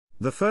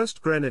The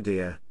first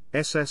Grenadier,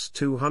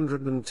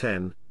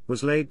 SS-210,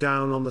 was laid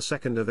down on the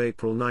 2nd of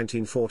April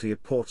 1940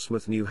 at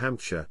Portsmouth, New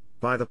Hampshire,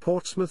 by the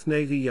Portsmouth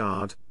Navy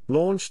Yard,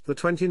 launched the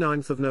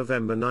 29th of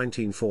November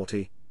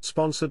 1940,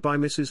 sponsored by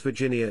Mrs.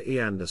 Virginia E.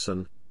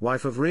 Anderson,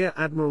 wife of Rear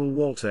Admiral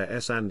Walter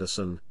S.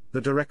 Anderson,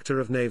 the Director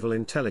of Naval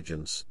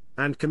Intelligence,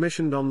 and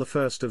commissioned on the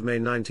 1st of May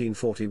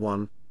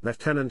 1941,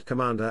 Lieutenant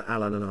Commander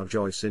Allen R.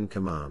 Joyce in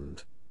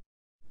command.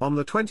 On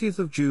the 20th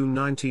of June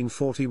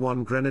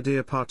 1941,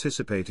 Grenadier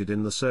participated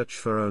in the search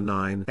for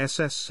 09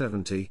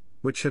 SS-70,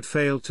 which had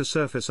failed to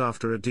surface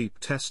after a deep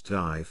test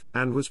dive,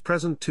 and was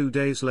present 2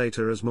 days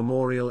later as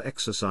memorial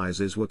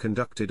exercises were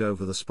conducted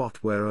over the spot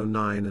where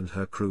 09 and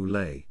her crew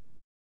lay.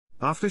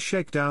 After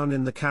shakedown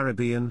in the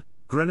Caribbean,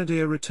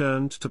 Grenadier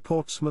returned to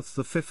Portsmouth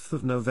the 5th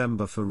of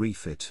November for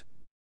refit.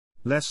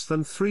 Less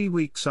than 3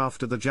 weeks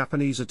after the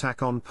Japanese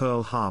attack on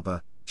Pearl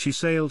Harbor, she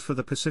sailed for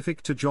the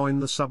Pacific to join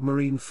the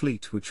submarine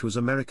fleet, which was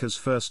America's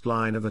first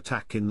line of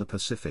attack in the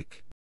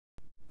Pacific.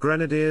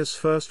 Grenadier's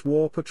first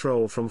war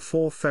patrol from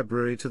 4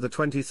 February to the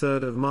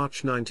 23rd of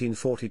March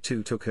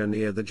 1942 took her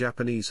near the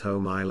Japanese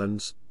home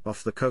islands,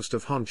 off the coast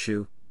of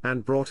Honshu,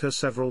 and brought her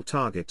several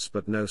targets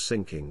but no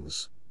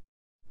sinkings.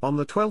 On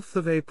the 12th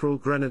of April,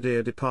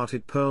 Grenadier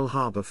departed Pearl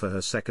Harbor for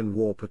her second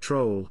war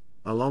patrol,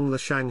 along the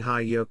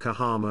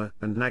Shanghai-Yokohama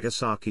and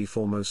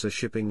Nagasaki-Formosa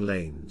shipping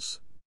lanes.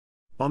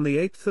 On the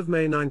 8th of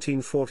May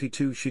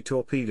 1942 she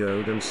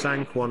torpedoed and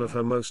sank one of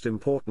her most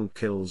important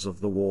kills of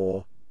the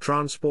war,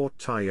 transport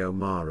Taiyo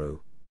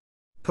Maru.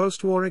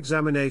 Post-war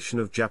examination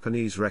of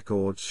Japanese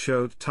records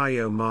showed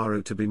Taiyo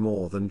Maru to be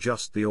more than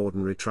just the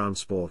ordinary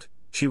transport.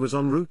 She was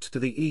en route to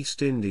the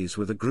East Indies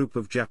with a group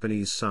of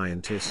Japanese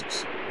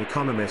scientists,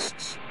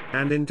 economists,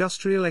 and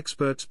industrial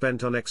experts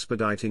bent on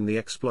expediting the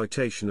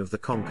exploitation of the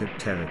conquered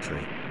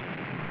territory.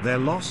 Their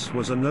loss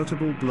was a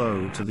notable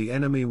blow to the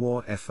enemy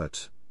war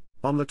effort.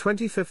 On the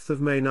 25th of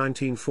May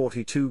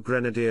 1942,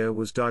 Grenadier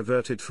was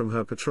diverted from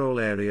her patrol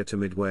area to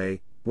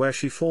Midway, where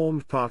she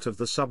formed part of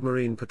the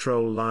submarine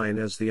patrol line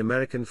as the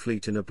American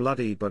fleet in a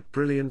bloody but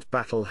brilliant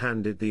battle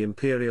handed the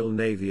Imperial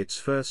Navy its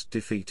first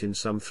defeat in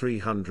some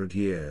 300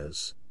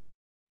 years.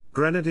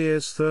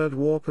 Grenadier's third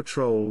war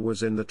patrol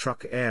was in the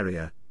Truk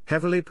area,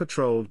 heavily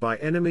patrolled by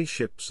enemy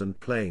ships and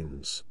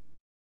planes.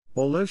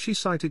 Although she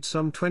sighted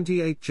some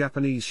 28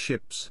 Japanese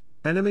ships,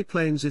 enemy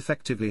planes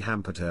effectively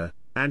hampered her,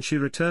 and she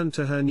returned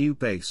to her new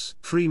base,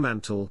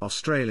 Fremantle,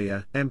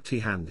 Australia,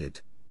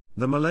 empty-handed.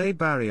 The Malay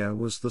Barrier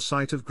was the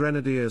site of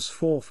Grenadier's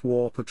fourth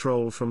war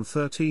patrol from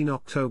 13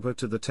 October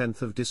to the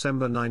 10th of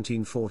December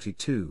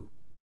 1942.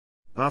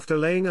 After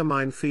laying a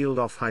minefield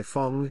off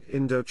Haiphong,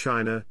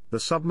 Indochina, the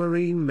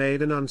submarine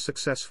made an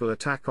unsuccessful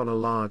attack on a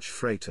large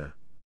freighter.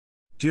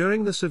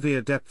 During the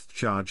severe depth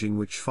charging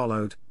which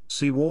followed,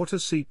 seawater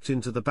seeped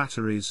into the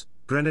batteries.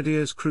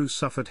 Grenadier's crew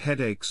suffered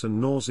headaches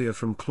and nausea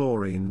from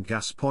chlorine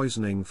gas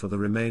poisoning for the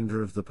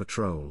remainder of the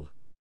patrol.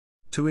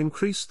 To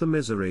increase the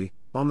misery,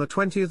 on the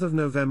 20th of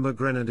November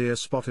Grenadier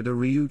spotted a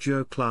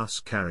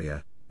Ryujo-class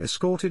carrier,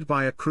 escorted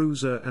by a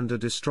cruiser and a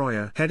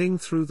destroyer heading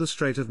through the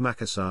Strait of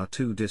Makassar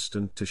too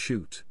distant to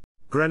shoot.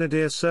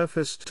 Grenadier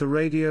surfaced to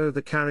radio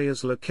the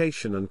carrier's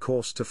location and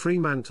course to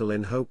Fremantle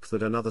in hope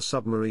that another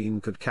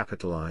submarine could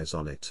capitalize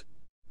on it.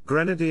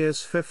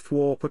 Grenadier's fifth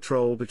war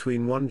patrol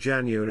between 1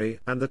 January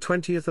and the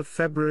 20th of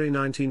February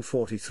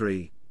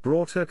 1943,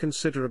 brought her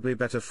considerably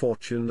better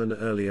fortune than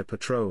earlier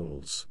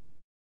patrols.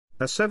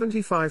 A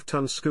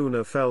 75-ton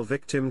schooner fell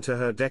victim to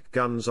her deck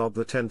guns on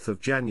the 10th of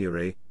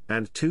January,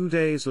 and 2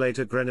 days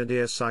later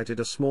Grenadier sighted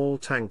a small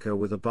tanker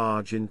with a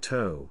barge in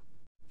tow.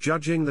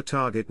 Judging the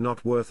target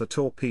not worth a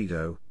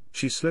torpedo,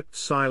 she slipped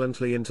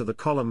silently into the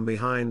column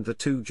behind the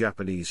two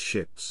Japanese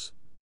ships.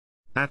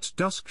 At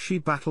dusk she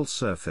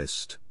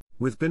battle-surfaced.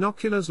 With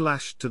binoculars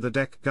lashed to the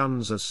deck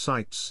guns as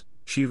sights,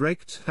 she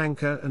raked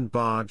tanker and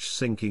barge,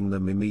 sinking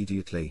them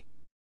immediately.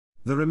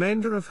 The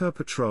remainder of her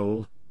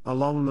patrol,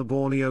 along the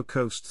Borneo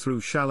coast through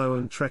shallow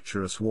and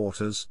treacherous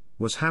waters,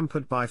 was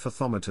hampered by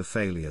fathometer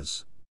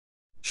failures.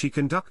 She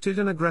conducted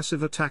an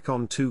aggressive attack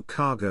on two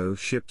cargo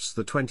ships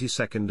the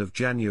 22nd of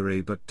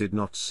January but did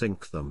not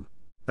sink them.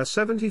 A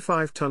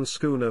 75-ton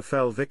schooner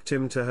fell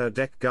victim to her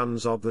deck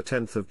guns on the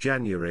 10th of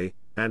January,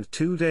 and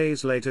 2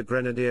 days later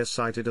Grenadier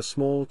sighted a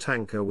small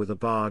tanker with a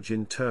barge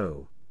in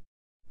tow.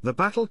 The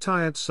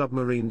battle-tired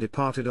submarine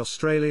departed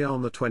Australia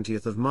on the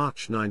 20th of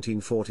March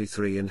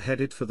 1943 and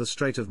headed for the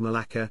Strait of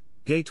Malacca,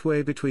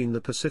 gateway between the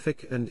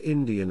Pacific and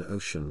Indian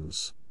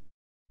Oceans.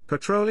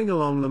 Patrolling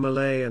along the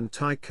Malay and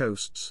Thai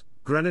coasts,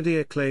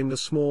 Grenadier claimed a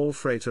small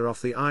freighter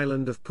off the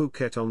island of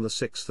Phuket on the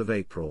 6th of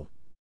April.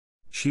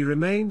 She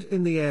remained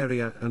in the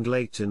area and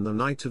late in the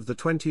night of the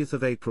 20th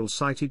of April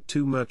sighted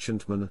two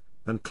merchantmen,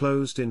 and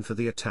closed in for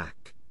the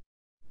attack.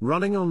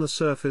 Running on the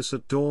surface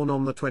at dawn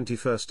on the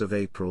 21st of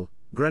April,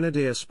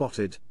 Grenadier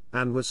spotted,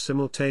 and was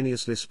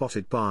simultaneously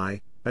spotted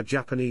by, a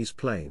Japanese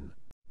plane.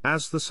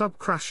 As the sub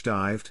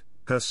crash-dived,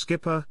 her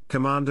skipper,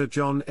 Commander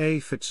John A.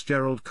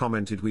 Fitzgerald,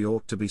 commented, "We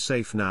ought to be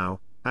safe now,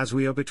 as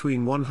we are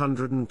between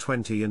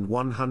 120 and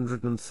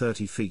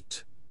 130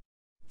 feet.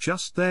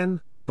 Just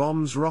then,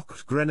 bombs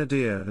rocked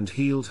Grenadier and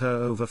heeled her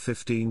over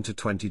 15 to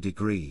 20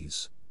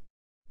 degrees.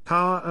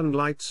 Power and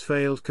lights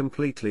failed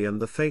completely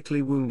and the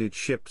fatally wounded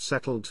ship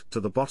settled to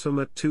the bottom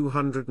at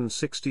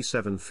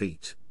 267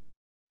 feet.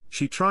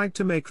 She tried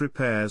to make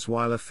repairs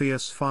while a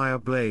fierce fire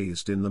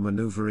blazed in the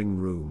maneuvering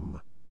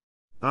room.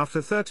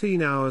 After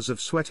 13 hours of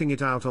sweating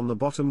it out on the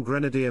bottom,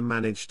 Grenadier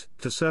managed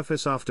to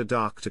surface after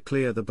dark to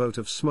clear the boat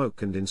of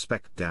smoke and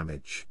inspect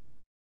damage.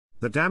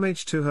 The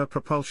damage to her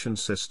propulsion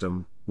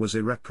system was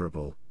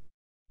irreparable.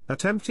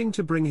 Attempting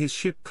to bring his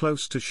ship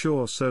close to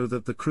shore so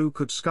that the crew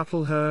could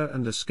scuttle her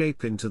and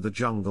escape into the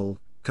jungle,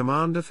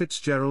 Commander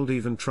Fitzgerald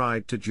even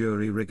tried to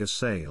jury-rig a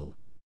sail.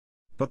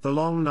 But the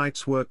long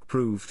night's work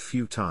proved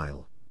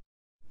futile.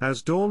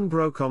 As dawn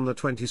broke on the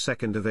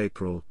 22nd of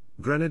April,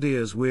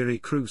 Grenadier's weary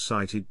crew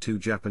sighted 2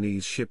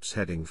 Japanese ships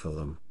heading for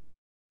them.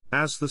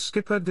 As the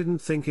skipper didn't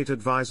think it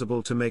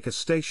advisable to make a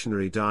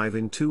stationary dive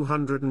in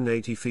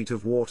 280 feet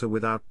of water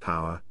without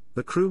power,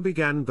 the crew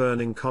began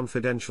burning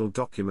confidential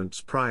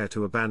documents prior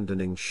to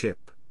abandoning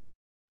ship.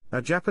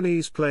 A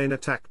Japanese plane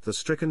attacked the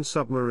stricken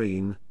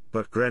submarine,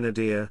 but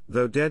Grenadier,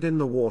 though dead in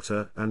the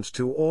water and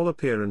to all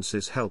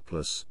appearances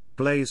helpless,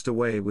 blazed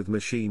away with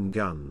machine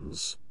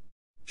guns.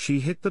 She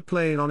hit the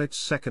plane on its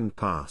second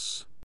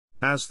pass.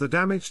 As the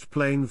damaged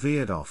plane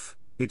veered off,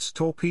 its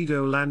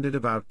torpedo landed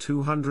about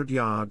 200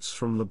 yards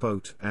from the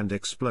boat and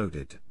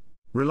exploded.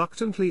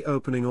 Reluctantly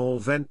opening all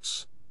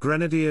vents,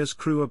 Grenadier's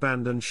crew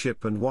abandoned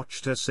ship and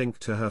watched her sink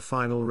to her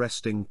final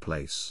resting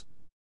place.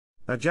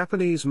 A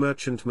Japanese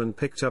merchantman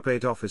picked up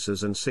 8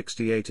 officers and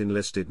 68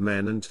 enlisted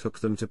men and took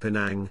them to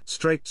Penang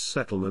Straits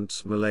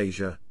Settlements,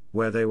 Malaysia,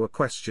 where they were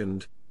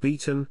questioned,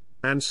 beaten,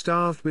 and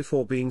starved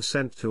before being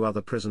sent to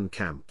other prison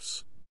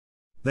camps.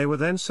 They were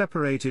then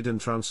separated and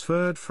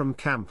transferred from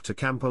camp to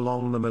camp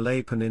along the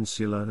Malay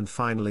Peninsula and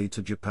finally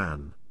to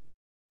Japan.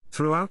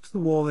 Throughout the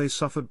war they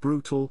suffered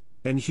brutal,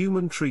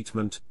 inhuman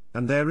treatment,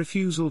 and their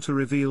refusal to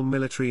reveal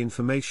military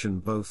information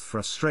both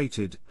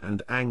frustrated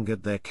and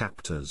angered their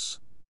captors.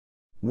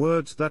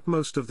 Word that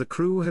most of the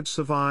crew had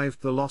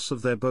survived the loss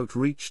of their boat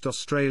reached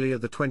Australia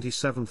the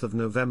 27th of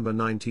November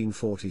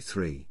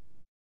 1943.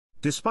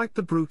 Despite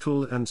the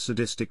brutal and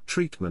sadistic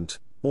treatment,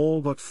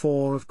 all but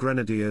 4 of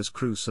Grenadier's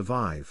crew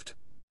survived.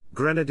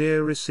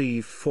 Grenadier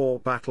received 4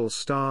 battle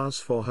stars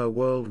for her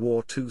World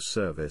War II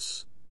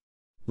service.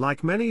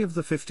 Like many of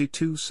the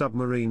 52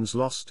 submarines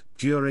lost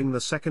during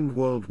the Second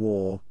World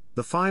War,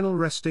 the final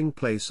resting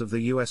place of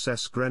the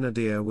USS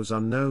Grenadier was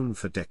unknown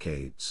for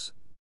decades.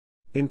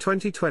 In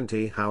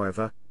 2020,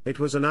 however, it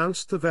was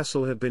announced the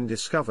vessel had been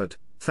discovered,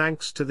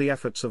 thanks to the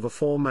efforts of a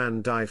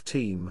 4-man dive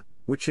team,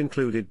 which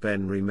included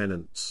Ben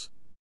Remenance.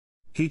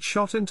 He'd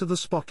shot into the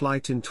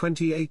spotlight in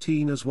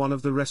 2018 as one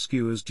of the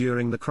rescuers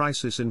during the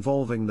crisis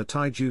involving the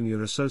Thai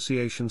Junior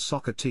Association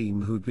soccer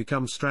team who'd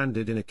become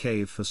stranded in a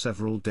cave for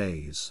several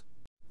days.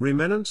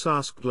 Remenance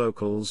asked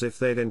locals if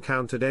they'd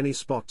encountered any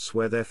spots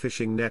where their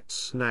fishing nets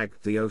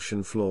snagged the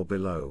ocean floor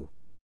below.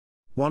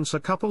 Once a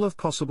couple of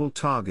possible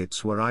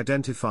targets were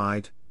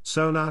identified,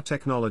 sonar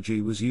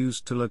technology was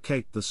used to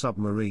locate the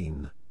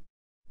submarine.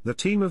 The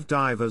team of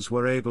divers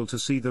were able to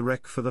see the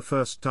wreck for the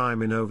first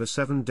time in over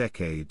 7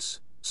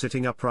 decades,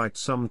 sitting upright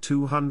some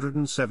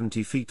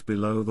 270 feet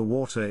below the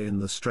water in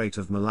the Strait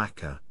of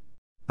Malacca.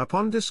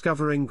 Upon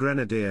discovering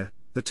Grenadier,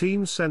 the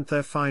team sent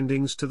their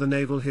findings to the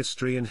Naval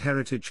History and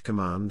Heritage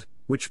Command,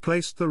 which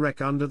placed the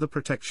wreck under the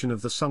protection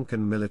of the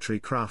Sunken Military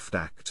Craft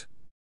Act.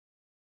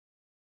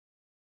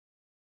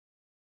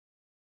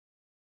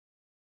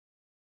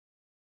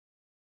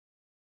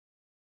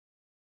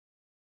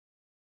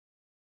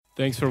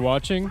 Thanks for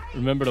watching.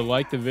 Remember to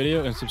like the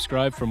video and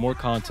subscribe for more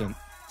content.